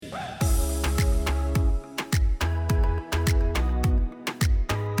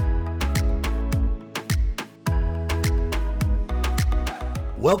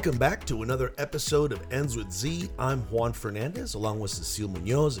Welcome back to another episode of Ends with Z. I'm Juan Fernandez, along with Cecile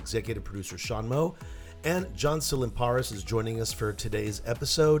Munoz, executive producer Sean Moe, and John Tsilimparis is joining us for today's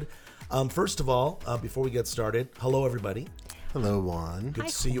episode. First of all, before we get started, hello everybody. Hello, Juan. Good Hi,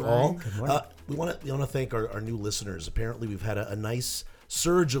 to see you Juan. all. Good morning. We want to thank our new listeners. Apparently, we've had a nice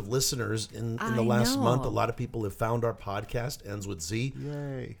surge of listeners in the last month. A lot of people have found our podcast, Ends with Z.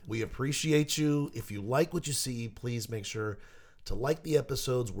 Yay. We appreciate you. If you like what you see, please make sure to like the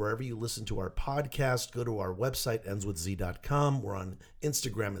episodes wherever you listen to our podcast. Go to our website, endswithz.com. We're on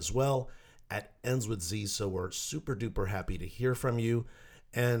Instagram as well at endswithz. So we're super duper happy to hear from you.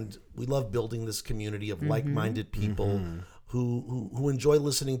 And we love building this community of like-minded people who enjoy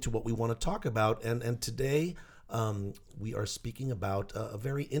listening to what we want to talk about. And today we are speaking about a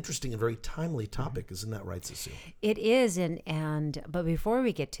very interesting and very timely topic. Isn't that right, Cecile? It is, but before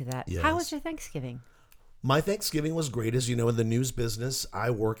we get to that, Yes. How was your Thanksgiving? My Thanksgiving was great. As you know, in the news business,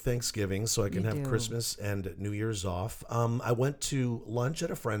 I work Thanksgiving so I can have Christmas and New Year's off. I went to lunch at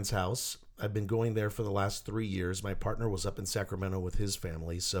a friend's house. I've been going there for the last 3 years. My partner was up in Sacramento with his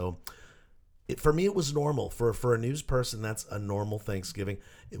family. So for me, it was normal. For a news person, that's a normal Thanksgiving.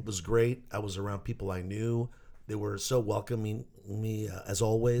 It was great. I was around people I knew. They were so welcoming me as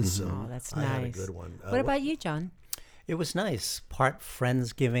always. So Oh, that's I nice. had a good one. What about you, John? It was nice. Part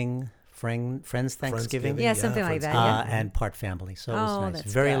Friendsgiving, Friends Thanksgiving. Yeah, something like that. Yeah. And part family. So it was Oh, nice.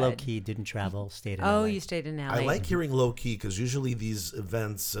 that's Very good. low key, didn't travel, stayed in Oh, LA. you stayed in LA. I like hearing low key because usually these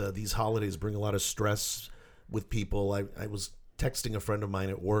events, these holidays bring a lot of stress with people. I was texting a friend of mine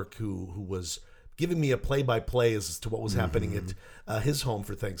at work who was giving me a play-by-play as to what was happening at his home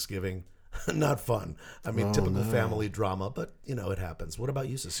for Thanksgiving. Not fun. I mean, typical family drama, but it happens. What about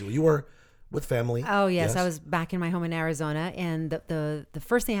you, Cecile? You were with family? Oh, yes. I was back in my home in Arizona. And the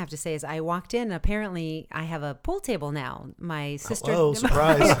first thing I have to say is I walked in. And apparently, I have a pool table now. My sister. Oh,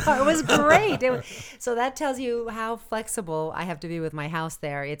 surprise. It was great. So that tells you how flexible I have to be with my house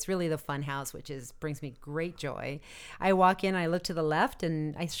there. It's really the fun house, which brings me great joy. I walk in, I look to the left,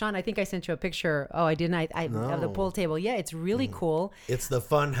 and Sean, I think I sent you a picture. Oh, I didn't. Of the pool table. Yeah, it's really cool. It's the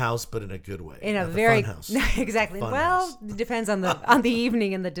fun house, but in a good way. In a Not the very fun house. exactly. Fun Well, house. it depends on the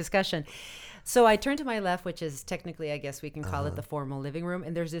evening and the discussion. So I turned to my left, which is technically, I guess we can call it the formal living room.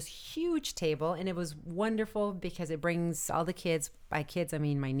 And there's this huge table. And it was wonderful because it brings all the kids. By kids, I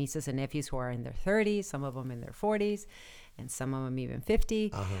mean my nieces and nephews who are in their 30s, some of them in their 40s, and some of them even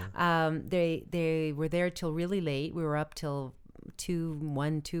 50. They were there till really late. We were up till 2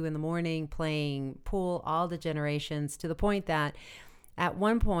 in the morning playing pool, all the generations, to the point that at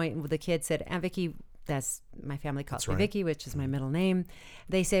one point the kids said, Aunt Vicky, that's my family calls me Vicky, which is my middle name.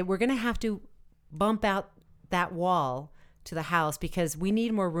 They said, we're going to have to bump out that wall to the house because we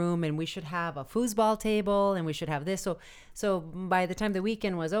need more room and we should have a foosball table and we should have this. So by the time the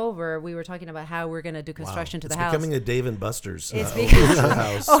weekend was over, we were talking about how we're going to do construction to the house. It's becoming a Dave and Buster's It's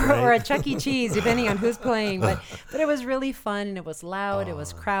house, or a Chuck E. Cheese, depending on who's playing. But it was really fun and it was loud. It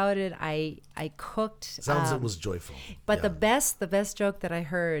was crowded. I cooked. Sounds it was joyful. But the best joke that I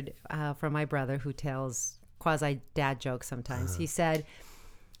heard from my brother, who tells quasi dad jokes sometimes, he said,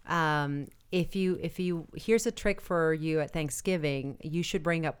 if you here's a trick for you at Thanksgiving, you should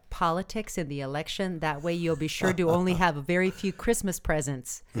bring up politics in the election. That way you'll be sure to only have very few Christmas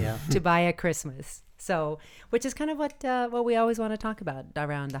presents to buy at Christmas. So, which is kind of what we always want to talk about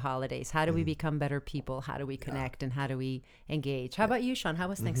around the holidays. How do we become better people? How do we connect and how do we engage? How about you, Sean? How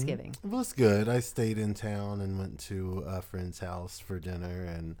was Thanksgiving? It was good. I stayed in town and went to a friend's house for dinner,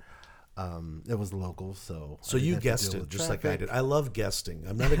 and it was local, so You guested just like I did. I love guesting.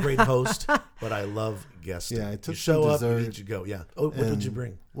 I'm not a great host, but I love guesting. Yeah, I took you show some up, dessert, you need to go. Yeah. Oh, what did you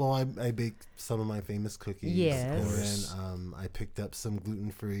bring? Well, I baked some of my famous cookies. Yes. And I picked up some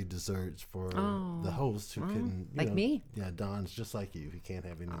gluten-free desserts for the host who couldn't. Like me. Yeah, Don's just like you. He can't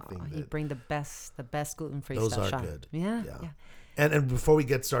have anything. You bring the best gluten-free Those stuff, are Sean. good. Yeah. And before we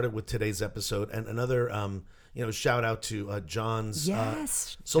get started with today's episode, and another shout out to John's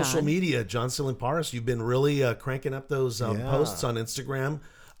social John. media, John Tsilimparis. You've been really cranking up those posts on Instagram.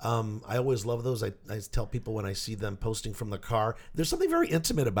 I always love those. I tell people when I see them posting from the car, there's something very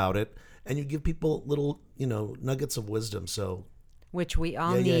intimate about it, and you give people little nuggets of wisdom. So, which we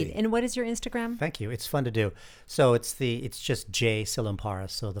all need. And what is your Instagram? Thank you. It's fun to do. So it's just J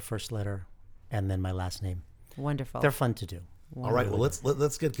Tsilimparis, so the first letter and then my last name. Wonderful. They're fun to do. All right, well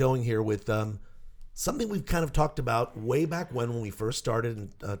let's get going here with something we've kind of talked about way back when we first started in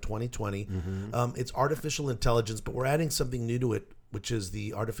 2020. It's artificial intelligence, but we're adding something new to it which is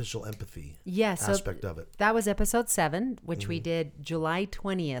the artificial empathy Yes, aspect of it. That was episode 7, which we did July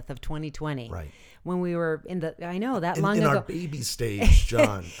 20th of 2020. Right. When we were in the, I know that In long ago. our baby stage,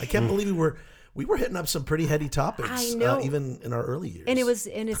 John. I can't believe we were hitting up some pretty heady topics. I know. Even in our early years.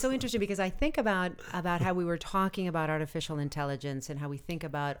 And it's so interesting because I think about how we were talking about artificial intelligence and how we think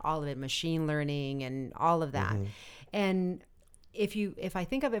about all of it, machine learning and all of that. And if I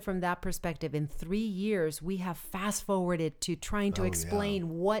think of it from that perspective, in 3 years, we have fast forwarded to trying to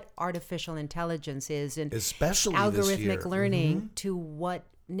explain what artificial intelligence is, and especially algorithmic learning to what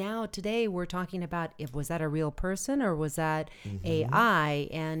now today we're talking about. Was that a real person or was that AI?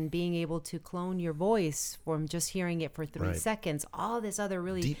 And being able to clone your voice from just hearing it for 3 seconds, all this other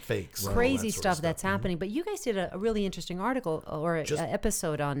really deep fakes, crazy stuff that's happening. But you guys did a really interesting article or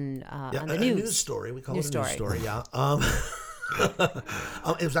episode on the news. A news story. We call News it a news story. story. Yeah.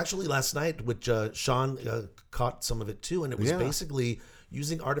 It was actually last night, which Sean caught some of it too, and it was basically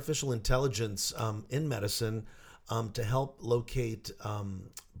using artificial intelligence in medicine to help locate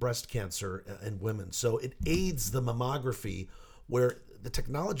breast cancer in women. So it aids the mammography, where the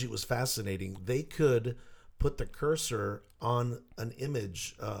technology was fascinating. They could put the cursor on an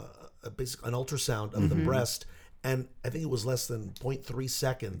image, basically an ultrasound of the breast, and I think it was less than 0.3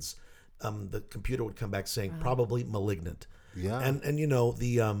 seconds. The computer would come back saying probably malignant. Yeah. And you know,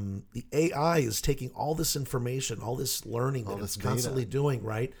 the AI is taking all this information, all this learning that it's constantly doing,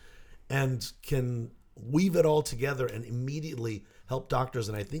 right? And can weave it all together and immediately help doctors.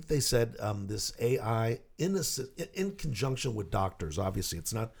 And I think they said this AI in conjunction with doctors, obviously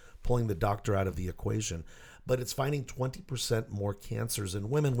it's not pulling the doctor out of the equation, but it's finding 20% more cancers in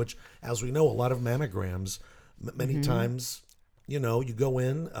women, which, as we know, a lot of mammograms, many times, you know, you go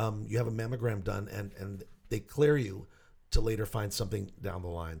in, you have a mammogram done and they clear you to later find something down the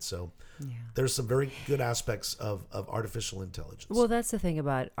line. So there's some very good aspects of artificial intelligence. Well, that's the thing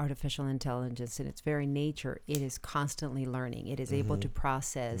about artificial intelligence. In its very nature, it is constantly learning. It is able to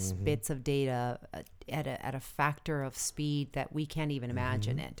process bits of data at a factor of speed that we can't even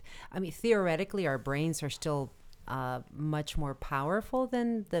imagine it. I mean, theoretically, our brains are still much more powerful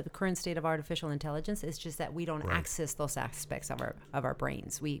than the current state of artificial intelligence. It's just that we don't access those aspects of our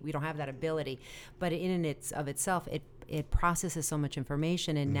brains. We don't have that ability. But in and of itself, it processes so much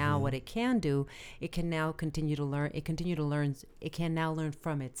information, and now what it can do, it can now continue to learn. It can now learn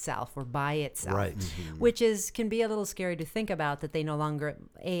from itself or by itself, which can be a little scary to think about. That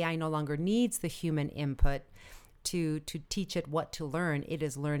AI no longer needs the human input to teach it what to learn. It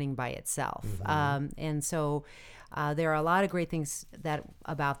is learning by itself. And so there are a lot of great things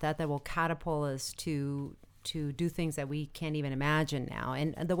about that will catapult us to do things that we can't even imagine now.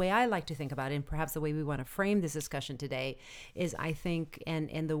 And the way I like to think about it, and perhaps the way we want to frame this discussion today, is I think,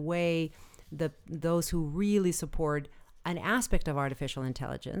 and the way those who really support an aspect of artificial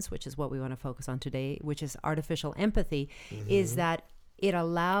intelligence, which is what we want to focus on today, which is artificial empathy, is that it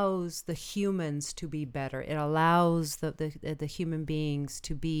allows the humans to be better. It allows the human beings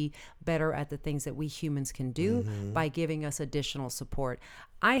to be better at the things that we humans can do by giving us additional support.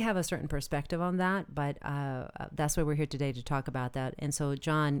 I have a certain perspective on that, but that's why we're here today to talk about that. And so,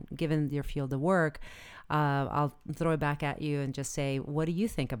 John, given your field of work, I'll throw it back at you and just say, what do you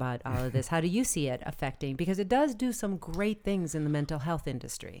think about all of this? How do you see it affecting? Because it does do some great things in the mental health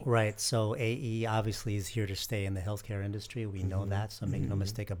industry. Right. So AE obviously is here to stay in the healthcare industry. We know that, so make no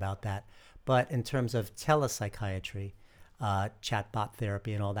mistake about that. But in terms of telepsychiatry, chatbot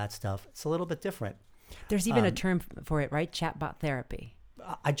therapy and all that stuff, it's a little bit different. There's even a term for it, right? Chatbot therapy.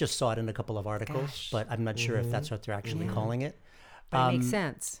 I just saw it in a couple of articles, but I'm not sure if that's what they're actually calling it. But it makes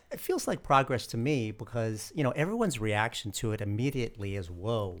sense. It feels like progress to me because, you know, everyone's reaction to it immediately is,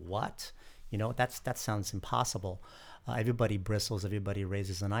 whoa, what? You know, that sounds impossible. Everybody bristles, everybody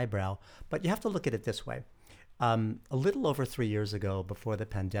raises an eyebrow. But you have to look at it this way. A little over 3 years ago, before the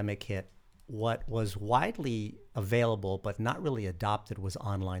pandemic hit, what was widely available but not really adopted was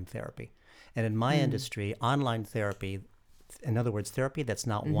online therapy. And in my industry, online therapy, in other words, therapy that's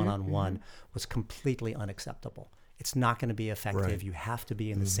not one-on-one, was completely unacceptable. It's not going to be effective. Right. You have to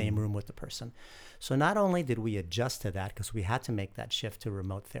be in the same room with the person. So not only did we adjust to that because we had to make that shift to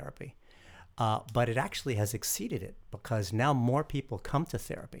remote therapy, but it actually has exceeded it because now more people come to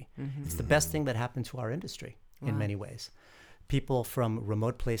therapy. It's the best thing that happened to our industry in many ways. People from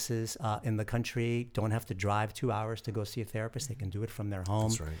remote places in the country don't have to drive 2 hours to go see a therapist. They can do it from their home.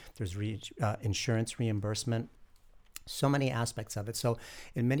 That's right. There's insurance reimbursement. So many aspects of it. So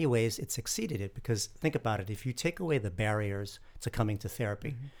in many ways, it's exceeded it because think about it. If you take away the barriers to coming to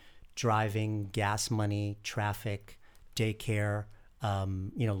therapy, driving, gas money, traffic, daycare,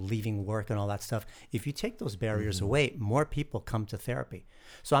 leaving work and all that stuff. If you take those barriers away, more people come to therapy.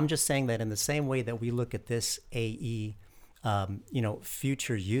 So I'm just saying that in the same way that we look at this AE,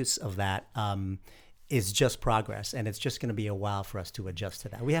 future use of that is just progress, and it's just going to be a while for us to adjust to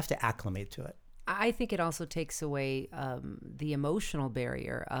that. We have to acclimate to it. I think it also takes away the emotional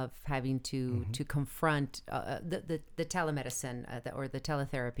barrier of having to confront the telemedicine or the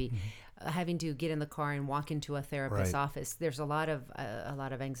teletherapy, having to get in the car and walk into a therapist's office. There's a lot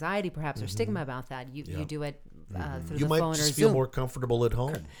of anxiety, perhaps, or stigma about that. You do it through the phone or Zoom. You might just feel more comfortable at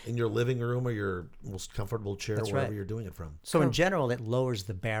home in your living room or your most comfortable chair, wherever you're doing it from. So in general, it lowers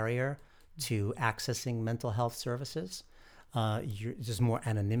the barrier to accessing mental health services. There's more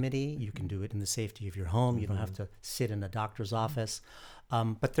anonymity. You can do it in the safety of your home. You don't have to sit in a doctor's office.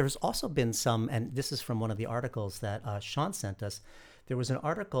 But there's also been some, and this is from one of the articles that Sean sent us. There was an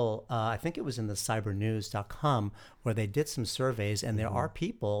article, I think it was in the cybernews.com, where they did some surveys, and there are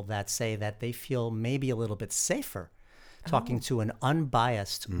people that say that they feel maybe a little bit safer talking to an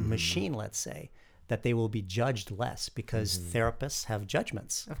unbiased machine, let's say, that they will be judged less because therapists have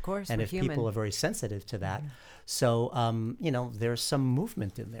judgments. Of course, and we're if human. people are very sensitive to that. So, there's some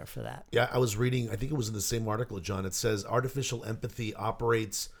movement in there for that. Yeah, I was reading, I think it was in the same article, John. It says artificial empathy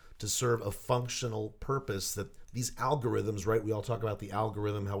operates to serve a functional purpose, that these algorithms, right? We all talk about the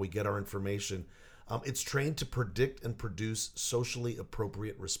algorithm, how we get our information. It's trained to predict and produce socially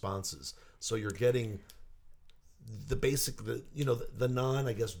appropriate responses. So you're getting the basic, the non,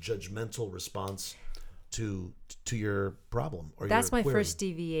 I guess, judgmental response to your problem or that's your my query. first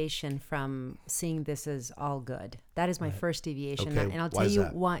deviation from seeing this as all good. That is my first deviation, Okay, and I'll why tell is you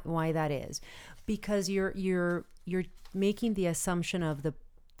that? why that is. Because you're making the assumption of the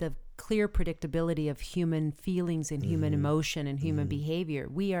clear predictability of human feelings and human emotion and human behavior.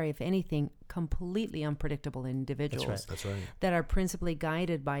 We are, if anything, completely unpredictable individuals. That's right. That are principally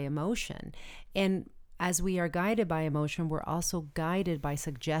guided by emotion. And as we are guided by emotion, we're also guided by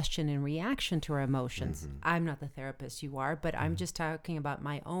suggestion and reaction to our emotions. I'm not the therapist, you are, but I'm just talking about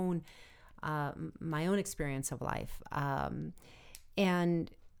my own experience of life,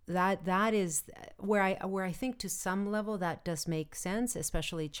 and that is where I think to some level that does make sense,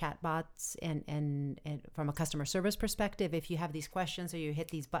 especially chatbots and from a customer service perspective. If you have these questions or you hit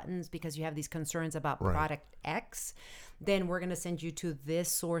these buttons because you have these concerns about product X, then we're going to send you to this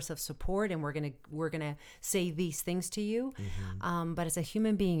source of support, and we're going to say these things to you. But as a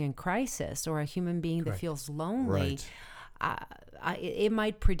human being in crisis or a human being that feels lonely, it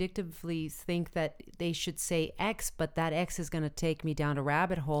might predictably think that they should say X, but that X is going to take me down a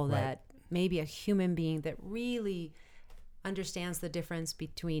rabbit hole that maybe a human being that really understands the difference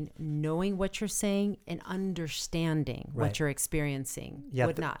between knowing what you're saying and understanding what you're experiencing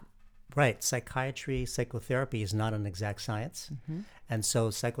would not. Right. Psychiatry, psychotherapy is not an exact science. And so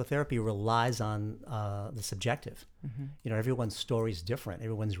psychotherapy relies on the subjective. Everyone's story is different.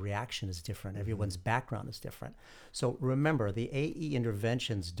 Everyone's reaction is different. Everyone's background is different. So remember, the AE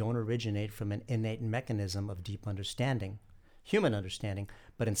interventions don't originate from an innate mechanism of deep understanding, human understanding,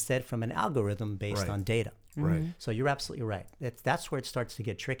 but instead from an algorithm based on data. Right. So you're absolutely right. That's where it starts to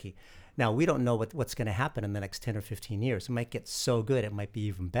get tricky. Now, we don't know what's going to happen in the next 10 or 15 years. It might get so good, it might be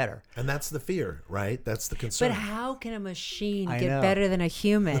even better. And that's the fear, right? That's the concern. But how can a machine get better than a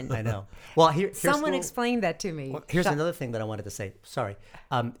human? I know. Well, here's Someone explain that to me. Well, here's another thing that I wanted to say. Sorry.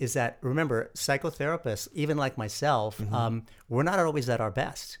 Is that, remember, psychotherapists, even like myself, we're not always at our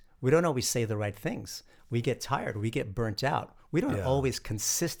best. We don't always say the right things. We get tired. We get burnt out. We don't always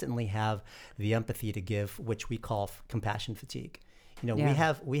consistently have the empathy to give, which we call compassion fatigue. We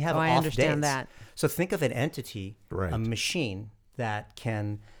have I off understand days. that. So think of an entity, a machine that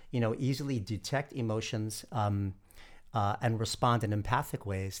can, easily detect emotions and respond in empathic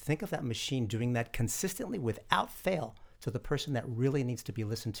ways. Think of that machine doing that consistently without fail to the person that really needs to be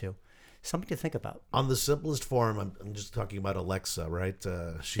listened to. Something to think about. On the simplest form, I'm just talking about Alexa, right?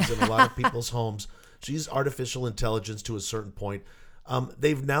 She's in a lot of people's homes. She's artificial intelligence to a certain point.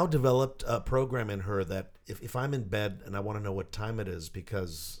 They've now developed a program in her that if I'm in bed and I want to know what time it is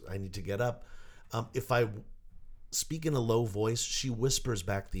because I need to get up, if I speak in a low voice, she whispers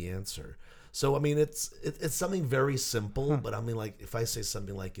back the answer. So, I mean, it's something very simple, but I mean, like, if I say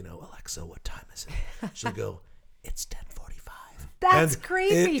something like, Alexa, what time is it? She'll go, it's 10:45. That's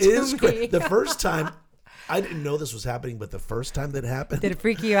creepy to me. The first time, I didn't know this was happening, but the first time that happened, Did it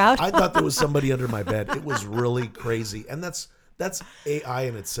freak you out? I thought there was somebody under my bed. It was really crazy. And that's AI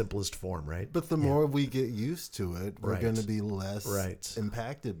in its simplest form, right? But the more we get used to it, we're going to be less Right.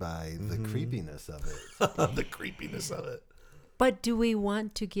 impacted by the creepiness of it. The creepiness of it. But do we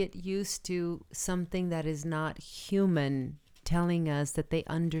want to get used to something that is not human telling us that they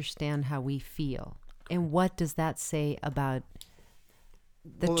understand how we feel. And what does that say about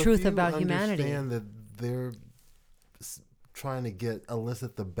the truth about humanity? Understand that they're trying to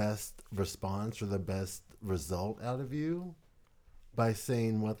elicit the best response or the best result out of you by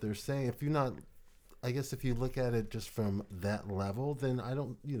saying what they're saying. If you're not, I guess if you look at it just from that level, then I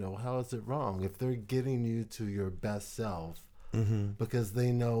don't, how is it wrong? If they're getting you to your best self because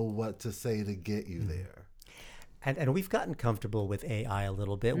they know what to say to get you there. And we've gotten comfortable with AI a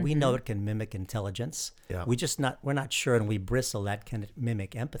little bit. We know it can mimic intelligence. Yeah. We're not sure, and we bristle that can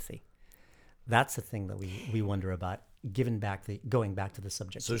mimic empathy. That's the thing that we wonder about, going back to the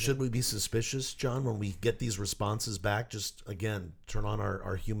subject. So should we be suspicious, John, when we get these responses back? Just, again, turn on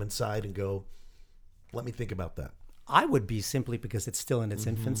our human side and go, let me think about that. I would be, simply because it's still in its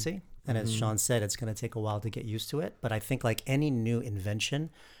infancy. And as Sean said, it's going to take a while to get used to it. But I think like any new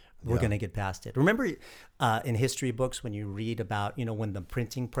invention, we're going to get past it. Remember in history books when you read about, when the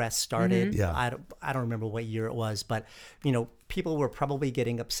printing press started? Yeah. I don't remember what year it was, but, people were probably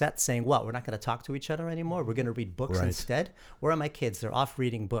getting upset saying, what, we're not going to talk to each other anymore? We're going to read books instead? Where are my kids? They're off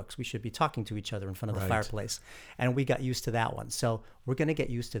reading books. We should be talking to each other in front of the fireplace. And we got used to that one. So we're going to get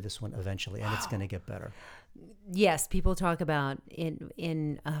used to this one eventually, and it's going to get better. Yes, people talk about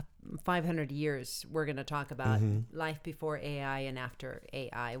in 500 years, we're going to talk about life before AI and after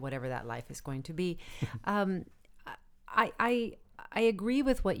AI, whatever that life is going to be. I agree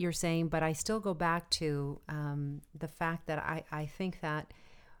with what you're saying, but I still go back to the fact that I think that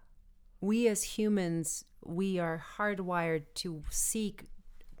we as humans, we are hardwired to seek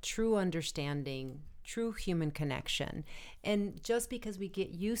true understanding, true human connection. And just because we get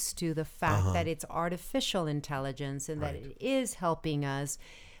used to the fact that it's artificial intelligence and that it is helping us,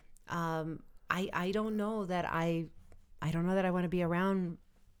 I don't know that I want to be around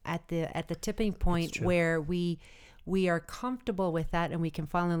at the tipping point where we are comfortable with that and we can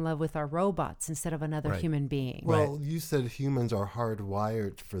fall in love with our robots instead of another human being. Well, you said humans are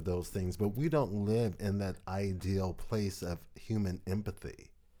hardwired for those things, but we don't live in that ideal place of human empathy.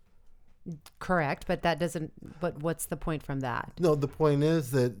 Correct, but what's the point from that? No, the point is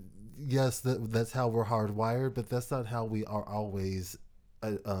that, yes, that's how we're hardwired, but that's not how we are always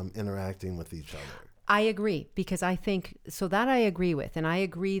interacting with each other. I agree, because I think, so that I agree with, and I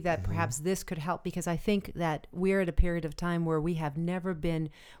agree that perhaps this could help, because I think that we're at a period of time where we have never been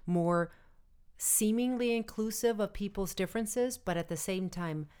more seemingly inclusive of people's differences, but at the same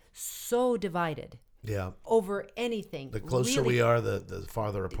time so divided. Yeah. Over anything. The closer we are, the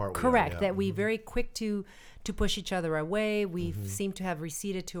farther apart we are. Correct. That we very quick to push each other away. We seem to have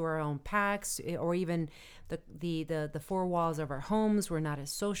receded to our own packs, or even the four walls of our homes. We're not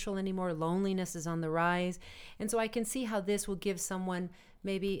as social anymore. Loneliness is on the rise. And so I can see how this will give someone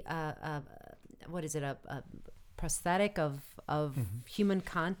maybe a prosthetic of human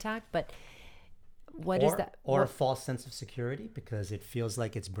contact, but what is that? Or a false sense of security, because it feels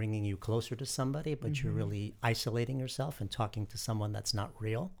like it's bringing you closer to somebody, but you're really isolating yourself and talking to someone that's not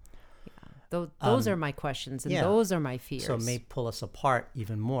real. Yeah. Those are my questions, and those are my fears. So it may pull us apart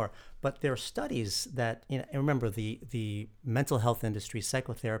even more. But there are studies that, and remember, the mental health industry,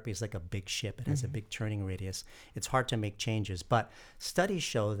 psychotherapy is like a big ship. It has a big turning radius. It's hard to make changes. But studies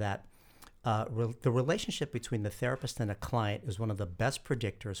show that the relationship between the therapist and a client is one of the best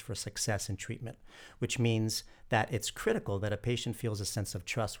predictors for success in treatment, which means that it's critical that a patient feels a sense of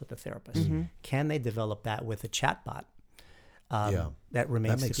trust with the therapist. Can they develop that with a chatbot? That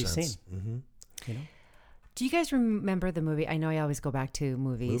remains to be seen. You know? Do you guys remember the movie? I know I always go back to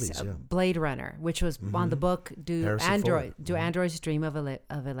movies. Blade Runner, which was on the book Do Androids Dream of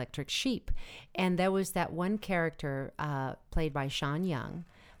Electric Sheep? And there was that one character played by Sean Young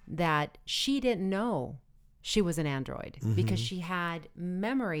that she didn't know she was an android because she had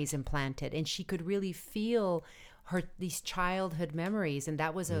memories implanted and she could really feel these childhood memories, and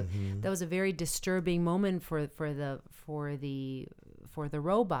that was a very disturbing moment for the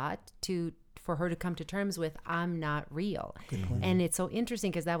robot for her to come to terms with, I'm not real. And it's so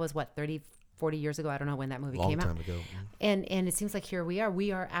interesting because that was 30, 40 years ago. I don't know when that movie came out. Long time ago. And it seems like here we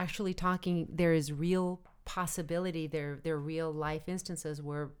are actually talking, there is real possibility, there are real life instances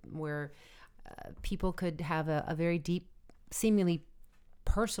where people could have a very deep, seemingly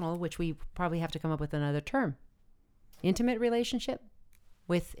personal, which we probably have to come up with another term, intimate relationship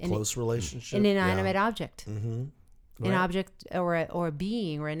with close relationship, an inanimate object, an object or a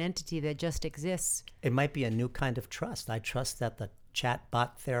being or an entity that just exists. It might be a new kind of trust. I trust that the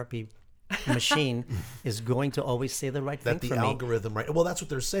Chatbot Therapy machine is going to always say the right thing for me. That the algorithm, right? Well, that's what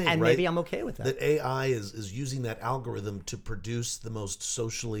they're saying, and right? Maybe I'm okay with that. That AI is using that algorithm to produce the most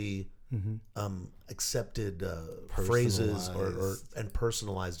socially accepted phrases or Personalized. and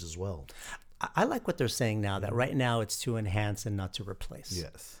personalized as well. I like what they're saying now, that right now it's to enhance and not to replace.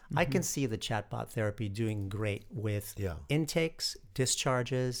 Yes. I can see the chatbot therapy doing great with Yeah. intakes,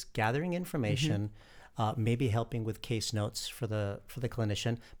 discharges, gathering information, maybe helping with case notes for the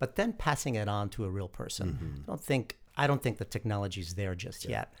clinician, but then passing it on to a real person. I don't think the technology's there just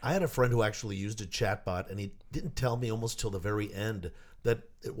yet. I had a friend who actually used a chatbot, and he didn't tell me almost till the very end that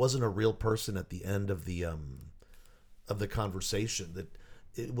it wasn't a real person at the end of the conversation. That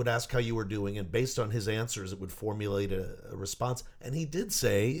it would ask how you were doing, and based on his answers, it would formulate a response. And he did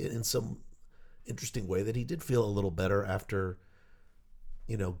say, in some interesting way, that he did feel a little better after,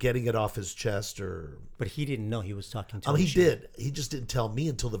 getting it off his chest. But he didn't know he was talking to a He machine. did. He just didn't tell me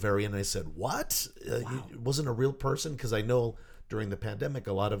until the very end. I said, "What? It wasn't a real person?" Because I know during the pandemic,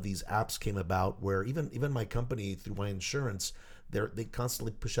 a lot of these apps came about where even my company, through my insurance, they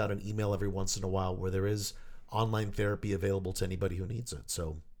constantly push out an email every once in a while where there is online therapy available to anybody who needs it.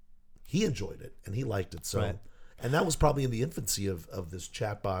 So he enjoyed it and he liked it. So, Right. and that was probably in the infancy of this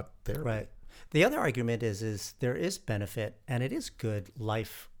chatbot therapy. Right. The other argument is there is benefit, and it is good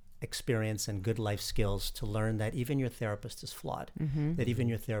life experience and good life skills to learn that even your therapist is flawed, that even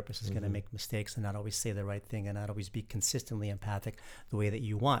your therapist is going to make mistakes and not always say the right thing and not always be consistently empathic the way that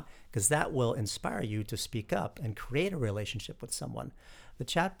you want, because that will inspire you to speak up and create a relationship with someone. The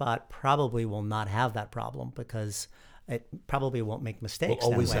chatbot probably will not have that problem because it probably won't make mistakes.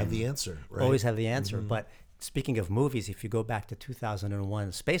 We'll always that way. have the answer. Right? Always have the answer. But speaking of movies, if you go back to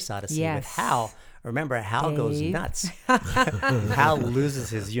 2001 Space Odyssey with Yes. Hal, remember Hal goes Dave. nuts. Hal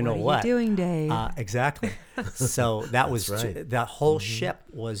loses his What are you doing, Dave? Exactly. So that was That's right. that whole ship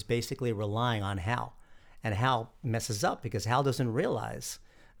was basically relying on Hal. And Hal messes up because Hal doesn't realize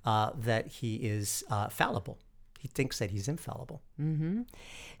that he is fallible. He thinks that he's infallible.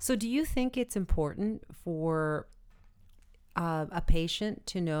 So do you think it's important for a patient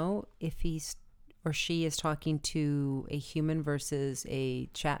to know if he's or she is talking to a human versus a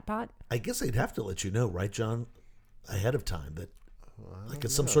chatbot? I guess they'd have to let you know, right, John, ahead of time that like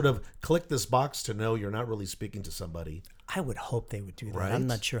it's some sort of click this box to know you're not really speaking to somebody. I would hope they would do that. Right. I'm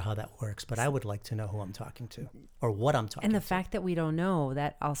not sure how that works, but I would like to know who I'm talking to or what I'm talking And the to. fact that we don't know,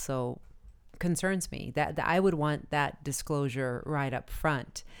 that also concerns me. That I would want that disclosure right up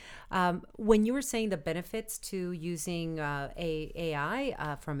front. When you were saying the benefits to using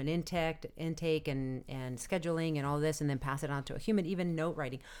AI from an intake and scheduling and all this, and then pass it on to a human, even note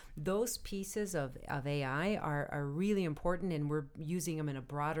writing, those pieces of AI are really important, and we're using them in a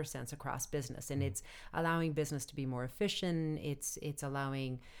broader sense across business. And it's allowing business to be more efficient. It's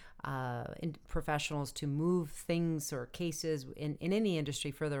allowing professionals to move things or cases in any industry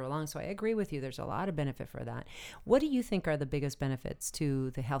further along. So I agree with you. There's a lot of benefit for that. What do you think are the biggest benefits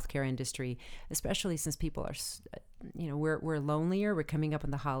to the healthcare industry, especially since people are, we're lonelier. We're coming up on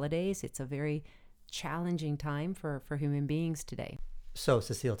the holidays. It's a very challenging time for human beings today. So,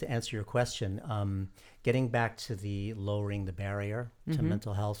 Cecile, to answer your question, getting back to the lowering the barrier to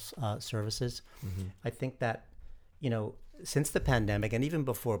mental health services, I think that, since the pandemic, and even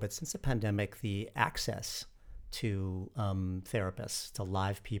before, but since the pandemic, the access to therapists, to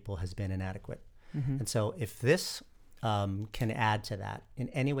live people, has been inadequate. And so if this can add to that in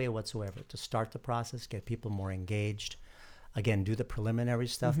any way whatsoever, to start the process, get people more engaged, again, do the preliminary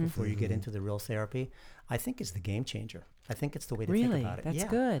stuff before you get into the real therapy, I think is the game changer. I think it's the way to think about it. That's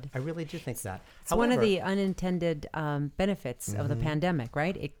good. I really do think that. It's one of the unintended benefits of the pandemic,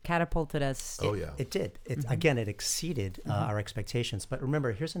 right? It catapulted us. Oh, yeah. It did. Again, it exceeded our expectations. But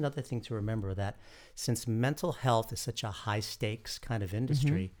remember, here's another thing to remember, that since mental health is such a high stakes kind of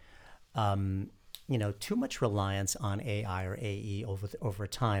industry, too much reliance on AI or AE over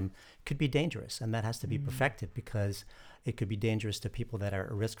time could be dangerous. And that has to be perfected, because it could be dangerous to people that are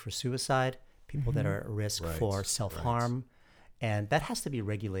at risk for suicide, people that are at risk for self-harm. And that has to be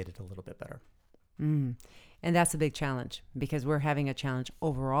regulated a little bit better. And that's a big challenge, because we're having a challenge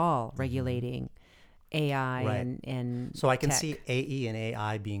overall regulating AI and so I can tech. see AE and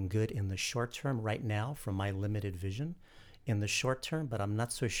AI being good in the short term right now from my limited vision in the short term, but I'm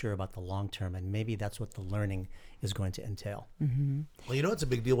not so sure about the long term, and maybe that's what the learning is going to entail. Well, it's a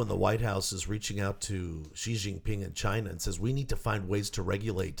big deal when the White House is reaching out to Xi Jinping in China and says we need to find ways to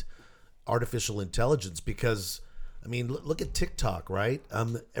regulate artificial intelligence, because look at TikTok, right?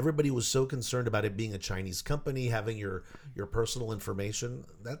 Everybody was so concerned about it being a Chinese company, having your personal information.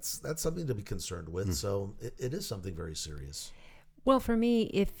 That's something to be concerned with. So it is something very serious. Well, for me,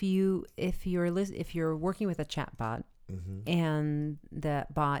 if you're working with a chatbot and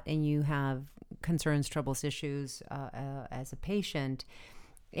that bot, and you have concerns, troubles, issues as a patient,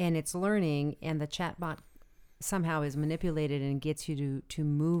 and it's learning, and the chatbot somehow is manipulated and gets you to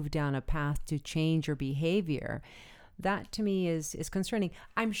move down a path to change your behavior, that to me is concerning.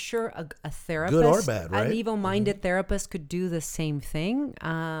 I'm sure a therapist, good or bad, right? an evil-minded therapist could do the same thing,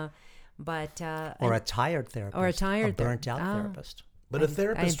 but or a tired therapist, or a tired burnt-out therapist. But a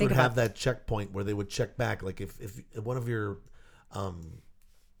therapist would have that. that checkpoint where they would check back. Like if one of your,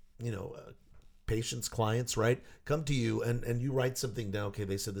 patients, clients, right, come to you and you write something down. Okay,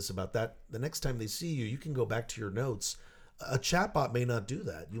 they said this about that. The next time they see you, you can go back to your notes. A chatbot may not do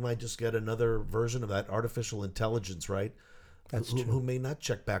that. You might just get another version of that artificial intelligence, right? That's true. Who may not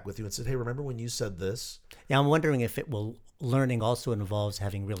check back with you and say, hey, remember when you said this? Yeah, I'm wondering if learning also involves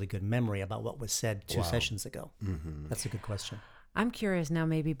having really good memory about what was said 2 sessions ago. Mm-hmm. That's a good question. I'm curious now,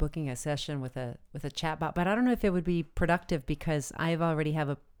 maybe booking a session with a chatbot, but I don't know if it would be productive because I've already have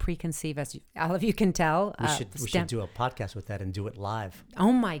a preconceived, as all of you can tell. We should do a podcast with that and do it live.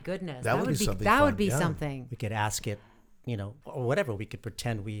 Oh my goodness, that would be something. That fun. would be Yeah. something. We could ask it, or whatever. We could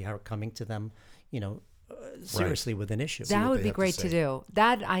pretend we are coming to them, seriously with an issue. That what would they be have to great to say. do.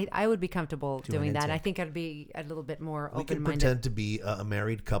 That I would be comfortable doing an that. I intake. think I'd be a little bit more We could open-minded. pretend to be a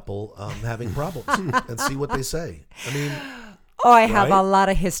married couple having problems and see what they say. I mean, Oh, I have Right? a lot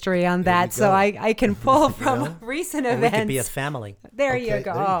of history on There that, you so go. I can pull from recent Or we events. could be a family. There Okay, you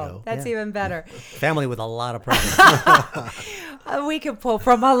go. there you Oh, go. that's even better. Family with a lot of problems. We could pull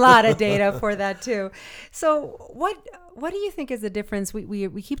from a lot of data for that too. So what do you think is the difference?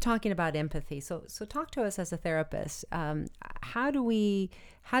 We keep talking about empathy. So talk to us as a therapist. How do we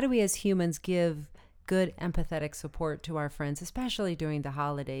as humans give good empathetic support to our friends, especially during the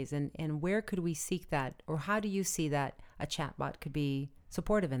holidays? And where could we seek that? Or how do you see that a chatbot could be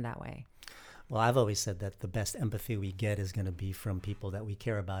supportive in that way? Well, I've always said that the best empathy we get is going to be from people that we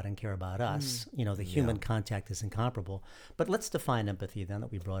care about and care about us. The human contact is incomparable. But let's define empathy then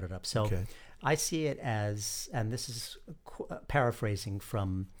that we brought it up. So Okay. I see it as, and this is paraphrasing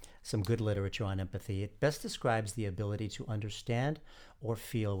from some good literature on empathy, it best describes the ability to understand or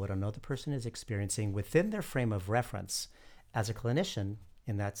feel what another person is experiencing within their frame of reference. As a clinician,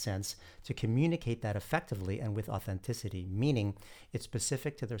 in that sense, to communicate that effectively and with authenticity, meaning it's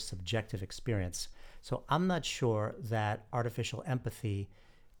specific to their subjective experience. So I'm not sure that artificial empathy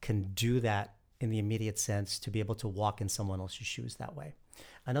can do that in the immediate sense, to be able to walk in someone else's shoes that way.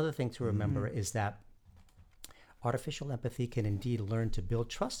 Another thing to remember is that artificial empathy can indeed learn to build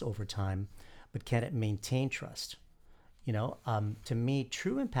trust over time, but can it maintain trust? To me,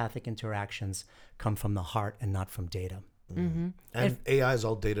 true empathic interactions come from the heart and not from data. Mm-hmm. and AI is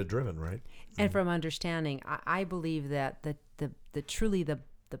all data driven, right? And from understanding, I believe that the truly the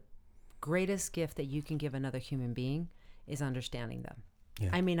greatest gift that you can give another human being is understanding them. Yeah.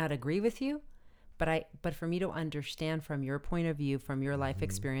 I may not agree with you, but for me to understand from your point of view, from your life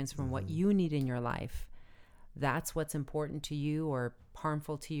experience, from what you need in your life, that's what's important to you or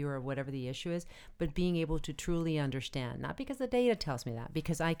harmful to you or whatever the issue is. But being able to truly understand, not because the data tells me that,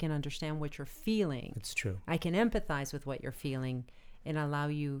 because I can understand what you're feeling. It's true. I can empathize with what you're feeling and allow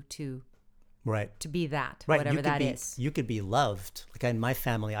you to be that, Right. whatever that is. You could be loved. Like in my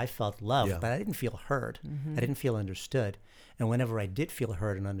family, I felt loved, Yeah. but I didn't feel heard. I didn't feel understood. And whenever I did feel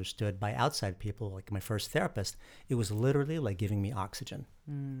heard and understood by outside people, like my first therapist, it was literally like giving me oxygen.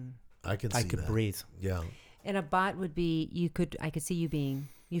 I could see I could that. breathe. Yeah. And a bot would be, I could see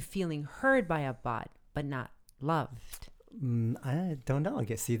you feeling heard by a bot, but not loved. I don't know. I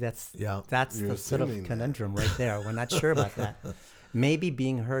guess, that's Yeah. You're the sort of assuming that. conundrum right there. We're not sure about that. Maybe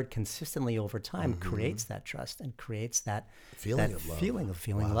being heard consistently over time creates that trust and creates that Feeling of love. feeling of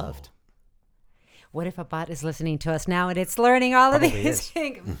feeling Wow. loved. What if a bot is listening to us now and it's learning all of Probably these is.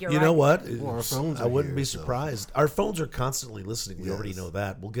 things? You're You right. know what? Well, our phones I are wouldn't here, be so- surprised. Our phones are constantly listening. We already Yes. know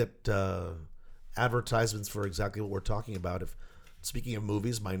that. We'll get advertisements for exactly what we're talking about. If speaking of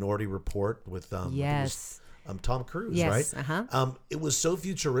movies, Minority Report with I think it was, Yes. Tom Cruise, Yes, right? uh-huh. It was so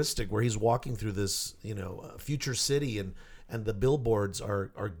futuristic, where he's walking through this, future city, and the billboards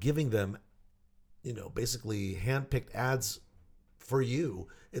are giving them, basically handpicked ads for you.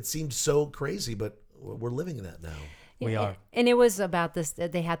 It seemed so crazy, but we're living in that now. We are. And it was about this,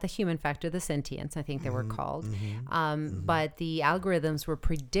 they had the human factor, the sentience, I think they were called. But the algorithms were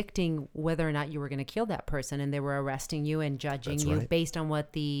predicting whether or not you were going to kill that person, and they were arresting you and judging That's you right. based on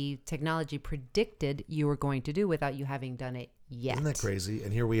what the technology predicted you were going to do without you having done it yet. Isn't that crazy?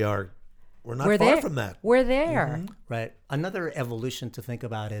 And here we are. We're not We're far there. from that. We're there. Right. Another evolution to think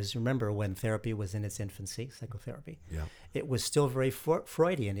about is, remember when therapy was in its infancy, psychotherapy, Yeah. it was still very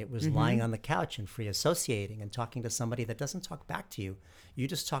Freudian. It was lying on the couch and free associating and talking to somebody that doesn't talk back to you. You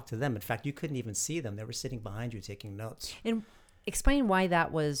just talk to them. In fact, you couldn't even see them. They were sitting behind you taking notes. And Explain why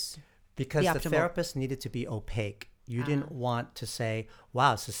that was Because the the optimal. therapist needed to be opaque. You didn't want to say,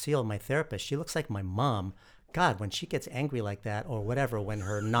 wow, Cecile, my therapist, she looks like my mom. God, when she gets angry like that or whatever, when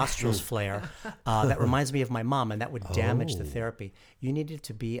her nostrils flare, that reminds me of my mom, and that would damage the therapy. You needed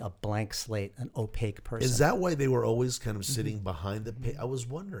to be a blank slate, an opaque person. Is that why they were always kind of sitting behind the I was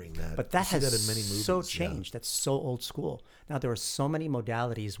wondering that. But that You see has that in many movies. so yeah. changed. That's so old school. Now there are so many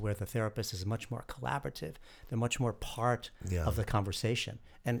modalities where the therapist is much more collaborative. They're much more part Yeah. of the conversation.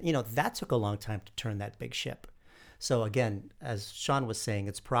 And, that took a long time to turn that big ship. So again, as Sean was saying,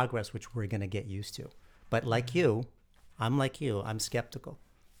 it's progress, which we're going to get used to. But like you, I'm skeptical,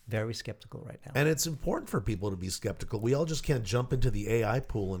 very skeptical right now. And it's important for people to be skeptical. We all just can't jump into the AI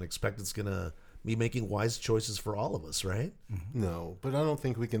pool and expect it's going to be making wise choices for all of us, right? No, but I don't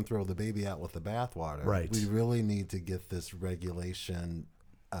think we can throw the baby out with the bathwater. Right. We really need to get this regulation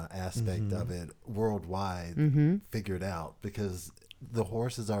aspect of it worldwide figured out, because the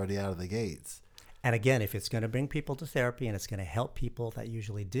horse is already out of the gates. And again, if it's going to bring people to therapy and it's going to help people that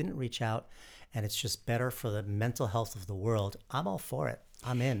usually didn't reach out, and it's just better for the mental health of the world, I'm all for it.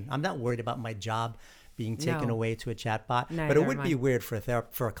 I'm in. I'm not worried about my job being taken No. away to a chatbot. But Neither it would am be I. weird for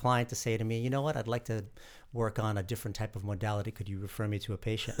a client to say to me, you know what, I'd like to work on a different type of modality. Could you refer me to a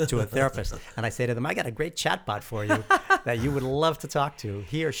therapist? And I say to them, I got a great chatbot for you that you would love to talk to.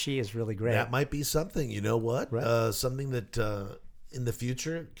 He or she is really great. That might be something. You know what? Right. Something that in the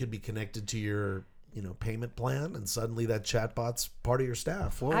future could be connected to your payment plan, and suddenly that chatbot's part of your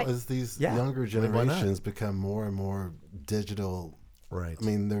staff. Well, as these Yeah. younger why not? generations become more and more digital, Right. I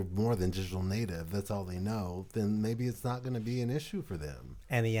mean, they're more than digital native. That's all they know. Then maybe it's not going to be an issue for them.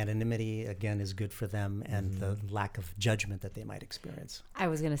 And the anonymity, again, is good for them, and the lack of judgment that they might experience. I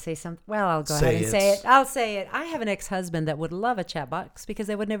was going to say something. Well, I'll go Say ahead and it. say it. I'll say it. I have an ex-husband that would love a chat box because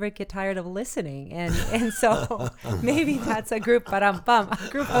they would never get tired of listening. And so maybe that's a group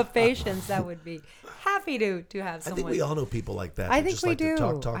of patients that would be happy to have I someone. think we all know people like that. I that think just we like do.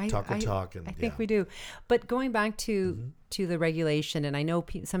 to talk. And I think yeah. we do. But going back to the regulation, and I know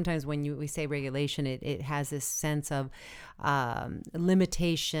sometimes when we say regulation, it has this sense of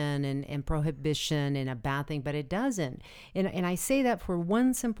limitation and prohibition and a bad thing, but it doesn't. And I say that for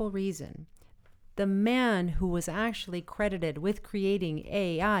one simple reason. The man who was actually credited with creating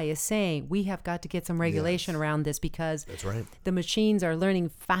AI is saying we have got to get some regulation around this because That's right. the machines are learning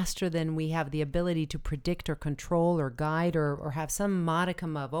faster than we have the ability to predict or control or guide or have some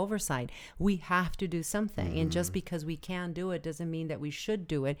modicum of oversight. We have to do something. And just because we can do it doesn't mean that we should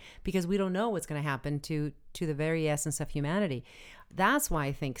do it, because we don't know what's going to happen to the very essence of humanity. That's why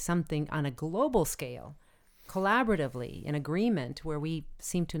I think something on a global scale, collaboratively, in agreement, where we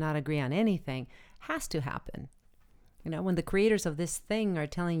seem to not agree on anything, has to happen. When the creators of this thing are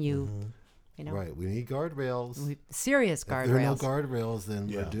telling you, Right. We need guardrails. serious If there are no guardrails. guardrails, then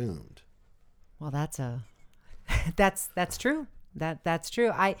Yeah. we're doomed. Well, that's true. That's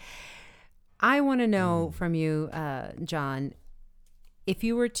true. I want to know from you, John, if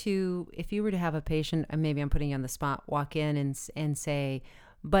you were to have a patient, and maybe I'm putting you on the spot, walk in and say,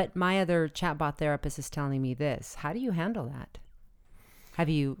 but my other chatbot therapist is telling me this. How do you handle that? Have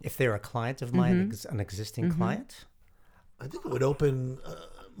you? If they're a client of mine, an existing client, I think it would open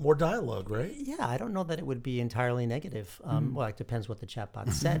more dialogue, right? yeah, I don't know that it would be entirely negative. Well, it depends what the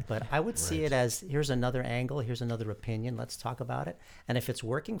chatbot said, but I would see it as, here's another angle, here's another opinion, let's talk about it. And if it's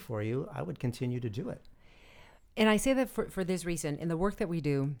working for you, I would continue to do it. And I say that for this reason. In the work that we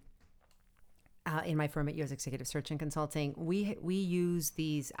do in my firm at US Executive Search and Consulting, we use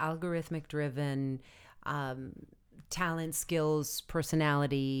these algorithmic driven talent, skills,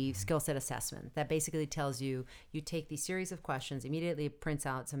 personality, skill set assessment that basically tells you take these series of questions, immediately prints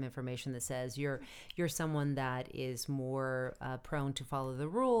out some information that says you're someone that is more prone to follow the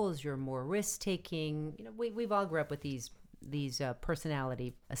rules, you're more risk taking. We've all grew up with these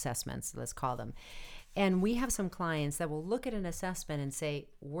personality assessments, let's call them. And we have some clients that will look at an assessment and say,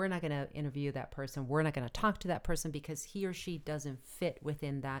 we're not going to interview that person. We're not going to talk to that person because he or she doesn't fit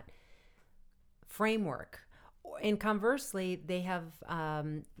within that framework. And conversely, they have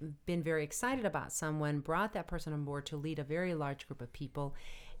been very excited about someone, brought that person on board to lead a very large group of people.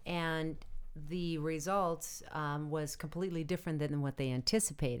 And the results was completely different than what they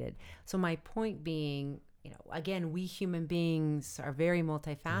anticipated. So my point being, again, we human beings are very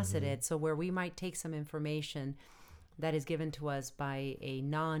multifaceted. So where we might take some information that is given to us by a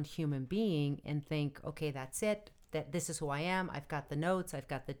non-human being and think, okay, that's it, that this is who I am, I've got the notes, I've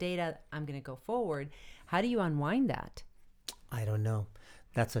got the data, I'm going to go forward. How do you unwind that? I don't know.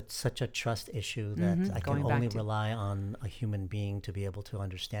 That's such a trust issue that I can Going back only to- rely on a human being to be able to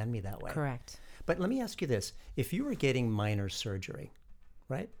understand me that way. Correct. But let me ask you this. If you were getting minor surgery,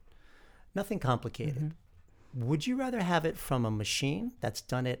 right? Nothing complicated. Would you rather have it from a machine that's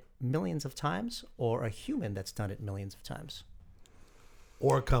done it millions of times or a human that's done it millions of times?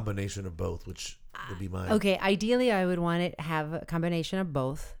 Or a combination of both, which would be mine. Okay, ideally, I would want it have a combination of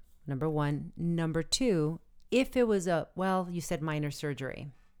both. Number one. Number two, if it was you said minor surgery.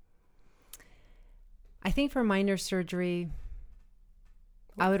 I think for minor surgery,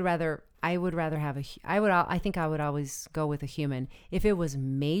 I would rather have I think I would always go with a human. If it was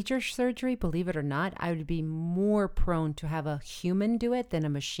major surgery, believe it or not, I would be more prone to have a human do it than a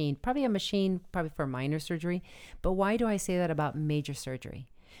machine. Probably a machine, probably for minor surgery. But why do I say that about major surgery?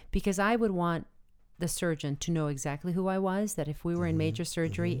 Because I would want the surgeon to know exactly who I was, that if we were in major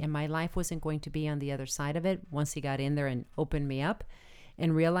surgery and my life wasn't going to be on the other side of it, once he got in there and opened me up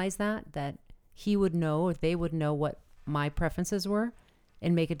and realized that he would know, or they would know what my preferences were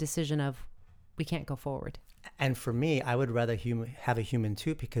and make a decision of, we can't go forward. And for me, I would rather have a human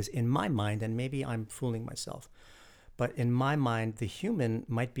too, because in my mind, and maybe I'm fooling myself, but in my mind, the human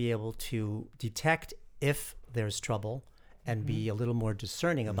might be able to detect if there's trouble and be a little more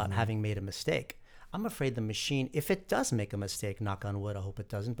discerning about having made a mistake. I'm afraid the machine, if it does make a mistake, knock on wood, I hope it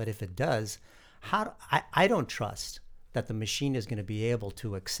doesn't, but if it does, I don't trust that the machine is going to be able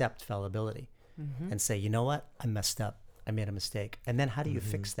to accept fallibility and say, you know what, I messed up, I made a mistake. And then how do you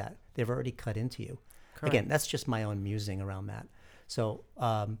fix that? They've already cut into you. Correct. Again, that's just my own musing around that. So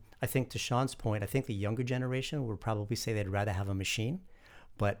I think to Sean's point, I think the younger generation would probably say they'd rather have a machine.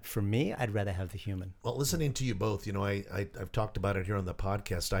 But for me, I'd rather have the human. Well, listening to you both, I've talked about it here on the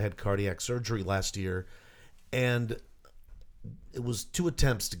podcast. I had cardiac surgery last year, and it was 2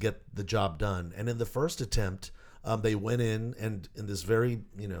 attempts to get the job done. And in the first attempt, they went in, and in this very,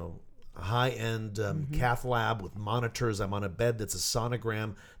 high-end cath lab with monitors. I'm on a bed that's a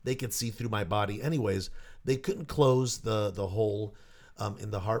sonogram. They could see through my body. Anyways, they couldn't close the hole in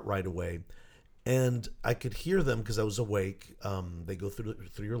the heart right away. And I could hear them because I was awake. They go through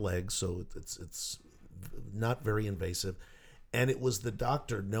your legs, so it's not very invasive. And it was the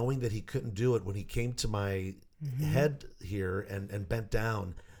doctor, knowing that he couldn't do it, when he came to my head here and bent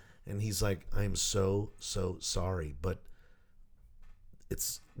down, and he's like, "I am so sorry, but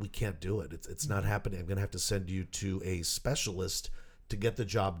we can't do it. It's not happening. I'm gonna have to send you to a specialist to get the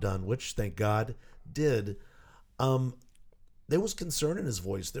job done," which, thank God, did. There was concern in his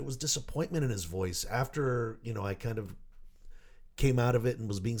voice. There was disappointment in his voice. After, I kind of came out of it and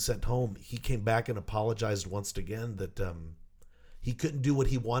was being sent home, he came back and apologized once again that he couldn't do what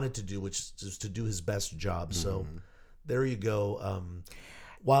he wanted to do, which is to do his best job. So there you go.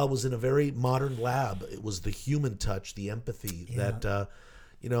 While I was in a very modern lab, it was the human touch, the empathy that,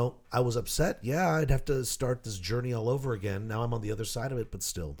 I was upset. Yeah, I'd have to start this journey all over again. Now I'm on the other side of it, but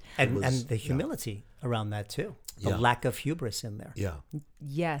still. And the humility around that too. The lack of hubris in there. Yeah.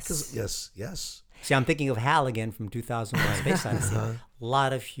 Yes. Yes. See, I'm thinking of Hal again from 2001: Space Odyssey. A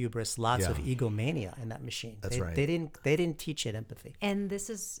lot of hubris, lots of egomania in that machine. That's right. They didn't teach it empathy. And this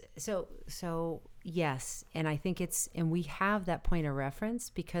is so yes, and I think and we have that point of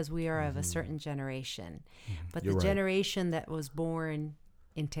reference because we are of a certain generation. But You're the right. generation that was born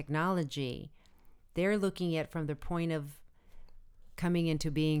in technology, they're looking at from the point of coming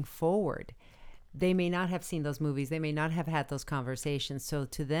into being forward. They may not have seen those movies. They may not have had those conversations. So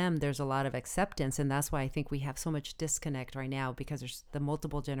to them, there's a lot of acceptance. And that's why I think we have so much disconnect right now, because there's the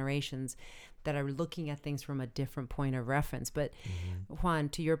multiple generations that are looking at things from a different point of reference. But Juan,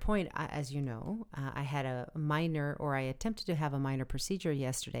 to your point, as you know, I had I attempted to have a minor procedure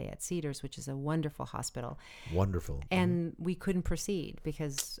yesterday at Cedars, which is a wonderful hospital. Wonderful. And we couldn't proceed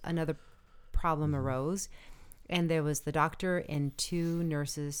because another problem arose. And there was the doctor and 2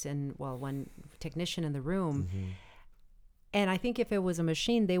 nurses and, one technician in the room. And I think if it was a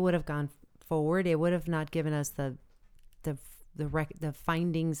machine, they would have gone forward. It would have not given us the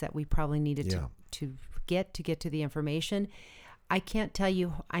findings that we probably needed to get to the information. I can't tell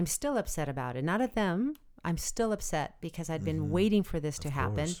you. I'm still upset about it. Not at them. I'm still upset because I'd been waiting for this to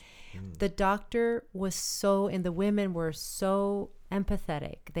happen. The doctor was and the women were so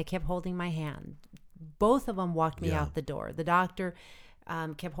empathetic. They kept holding my hand. Both of them walked me out the door. The doctor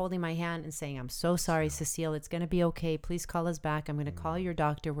kept holding my hand and saying, "I'm so sorry, Cecile. It's going to be okay. Please call us back. I'm going to call your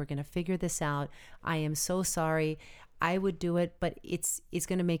doctor. We're going to figure this out. I am so sorry. I would do it, but it's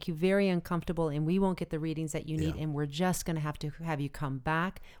going to make you very uncomfortable, and we won't get the readings that you need, Yeah. and we're just going to have you come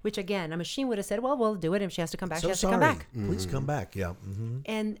back, which again, a machine would have said, well, we'll do it. If she has to come back, So she has sorry. to come back. Please come back. Yeah.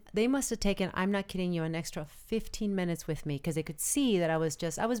 And they must have taken, I'm not kidding you, an extra 15 minutes with me because they could see that I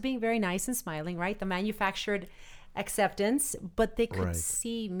was being very nice and smiling, right? The manufactured acceptance, but they could Right.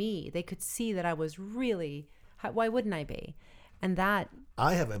 see me. They could see that I was really, why wouldn't I be? And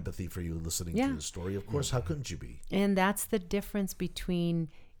I have empathy for you listening Yeah. to the story. Of course, how couldn't you be? that's the difference between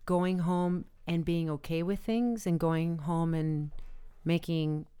going home and being okay with things and going home and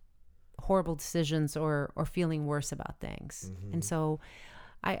making horrible decisions or feeling worse about things. And so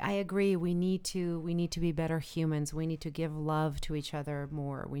I agree, we need to be better humans. We need to give love to each other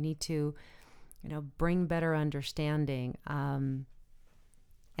more. We need to, bring better understanding. And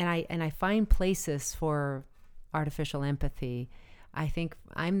I find places for artificial empathy. I think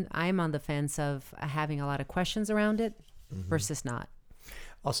I'm on the fence of having a lot of questions around it versus not.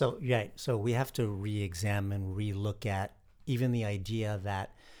 Also, so we have to re-examine, re-look at even the idea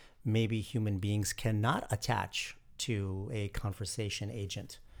that maybe human beings cannot attach to a conversation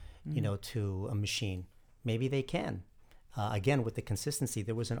agent, to a machine. Maybe they can. Again, with the consistency,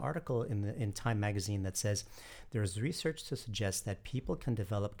 there was an article in Time magazine that says there's research to suggest that people can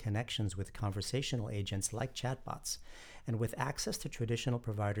develop connections with conversational agents like chatbots. And with access to traditional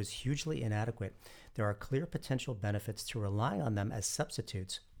providers hugely inadequate, there are clear potential benefits to relying on them as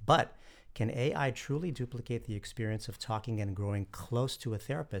substitutes. But can AI truly duplicate the experience of talking and growing close to a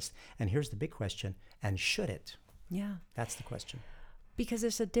therapist? And here's the big question, and should it? Yeah. That's the question. Because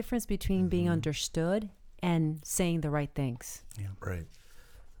there's a difference between being understood and saying the right things. Yeah. Right.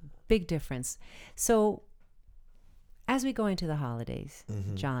 Big difference. So as we go into the holidays,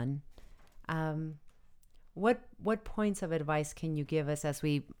 John, what points of advice can you give us as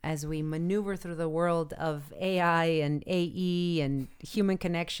we maneuver through the world of AI and AE and human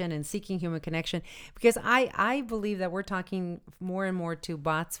connection and seeking human connection? Because I believe that we're talking more and more to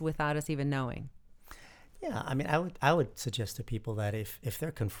bots without us even knowing. Yeah, I mean, I would suggest to people that if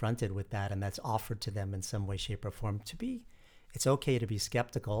they're confronted with that and that's offered to them in some way, shape, or form, it's okay to be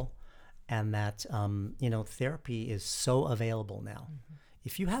skeptical, and that therapy is so available now.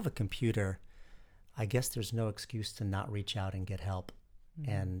 If you have a computer, I guess there's no excuse to not reach out and get help,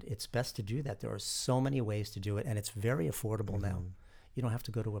 and it's best to do that. There are so many ways to do it, and it's very affordable now. You don't have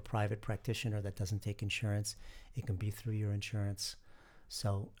to go to a private practitioner that doesn't take insurance. It can be through your insurance.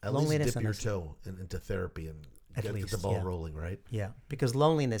 So At loneliness least dip your toe into therapy and get the ball rolling, right? Yeah, because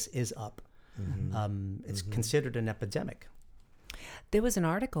loneliness is up. It's considered an epidemic. There was an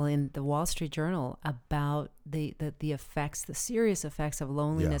article in the Wall Street Journal about the effects, the serious effects of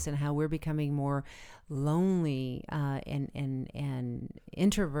loneliness, and how we're becoming more lonely and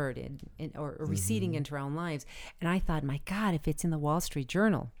introverted or receding into our own lives. And I thought, my God, if it's in the Wall Street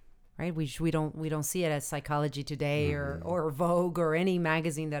Journal, right? We don't see it as Psychology Today or Vogue or any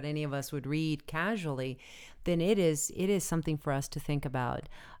magazine that any of us would read casually, then it is something for us to think about.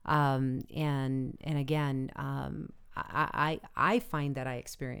 And again, I find that I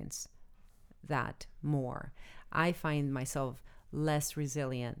experience that more. I find myself less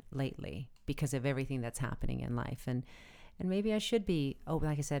resilient lately because of everything that's happening in life, and maybe I should be,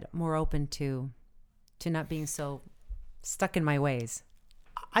 like I said, more open to not being so stuck in my ways.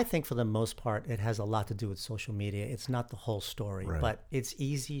 I think for the most part, it has a lot to do with social media. It's not the whole story, but it's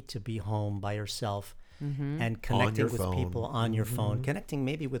easy to be home by yourself and connecting with people on your phone, connecting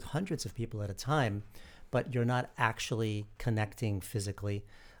maybe with hundreds of people at a time, but you're not actually connecting physically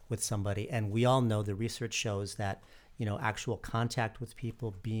with somebody. And we all know the research shows that, actual contact with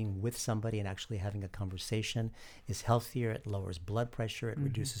people, being with somebody and actually having a conversation is healthier. It lowers blood pressure. It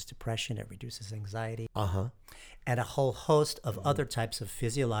reduces depression. It reduces anxiety. And a whole host of other types of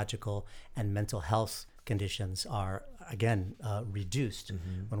physiological and mental health conditions are, again, reduced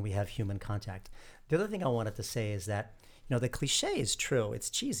when we have human contact. The other thing I wanted to say is that, the cliche is true. It's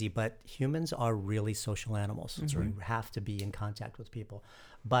cheesy, but humans are really social animals. So you have to be in contact with people.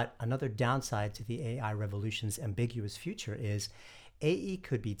 But another downside to the AI revolution's ambiguous future is AE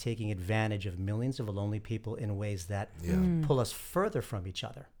could be taking advantage of millions of lonely people in ways that pull us further from each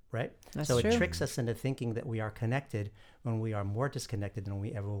other, right? That's so true. It tricks us into thinking that we are connected when we are more disconnected than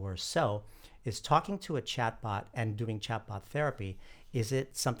we ever were. So is talking to a chatbot and doing chatbot therapy, is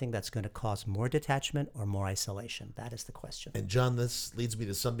it something that's going to cause more detachment or more isolation? That is the question. And John, this leads me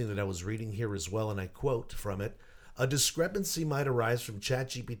to something that I was reading here as well, and I quote from it. A discrepancy might arise from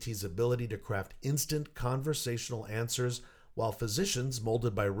ChatGPT's ability to craft instant conversational answers, while physicians,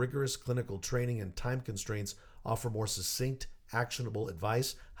 molded by rigorous clinical training and time constraints, offer more succinct, actionable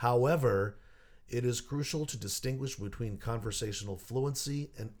advice. However, It is crucial to distinguish between conversational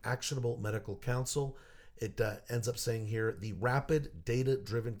fluency and actionable medical counsel. It ends up saying here, the rapid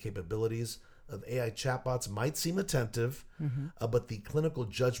data-driven capabilities of AI chatbots might seem attentive, but the clinical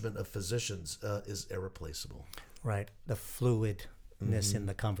judgment of physicians is irreplaceable. Right. The fluidness in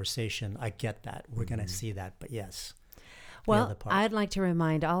the conversation. I get that. We're going to see that. But yes. Well, I'd like to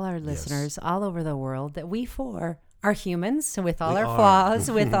remind all our listeners all over the world that we four are humans with all our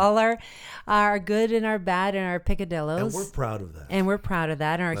flaws, with all our good and our bad and our picadillos. And we're proud of that. And we're proud of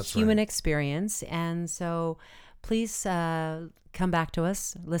that and our That's human right. experience. And so please come back to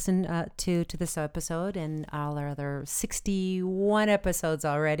us, listen to this episode and all our other 61 episodes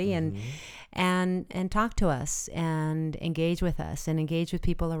already, and talk to us and engage with us and engage with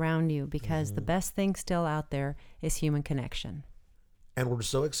people around you, because the best thing still out there is human connection. And we're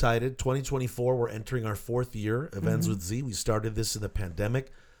so excited. 2024, we're entering our 4th year of Ends with Z. We started this in the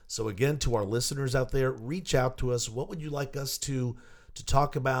pandemic. So again, to our listeners out there, reach out to us. What would you like us to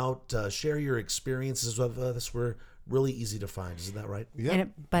talk about? Share your experiences with us. We're really easy to find. Isn't that right? Yeah.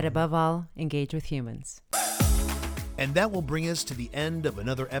 But above all, engage with humans. And that will bring us to the end of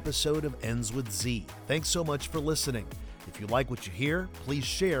another episode of Ends with Z. Thanks so much for listening. If you like what you hear, please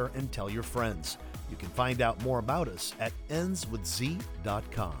share and tell your friends. You can find out more about us at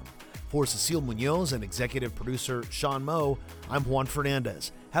endswithz.com. For Cecile Munoz and executive producer Sean Moe, I'm Juan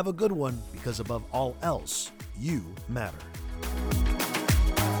Fernandez. Have a good one, because above all else, you matter.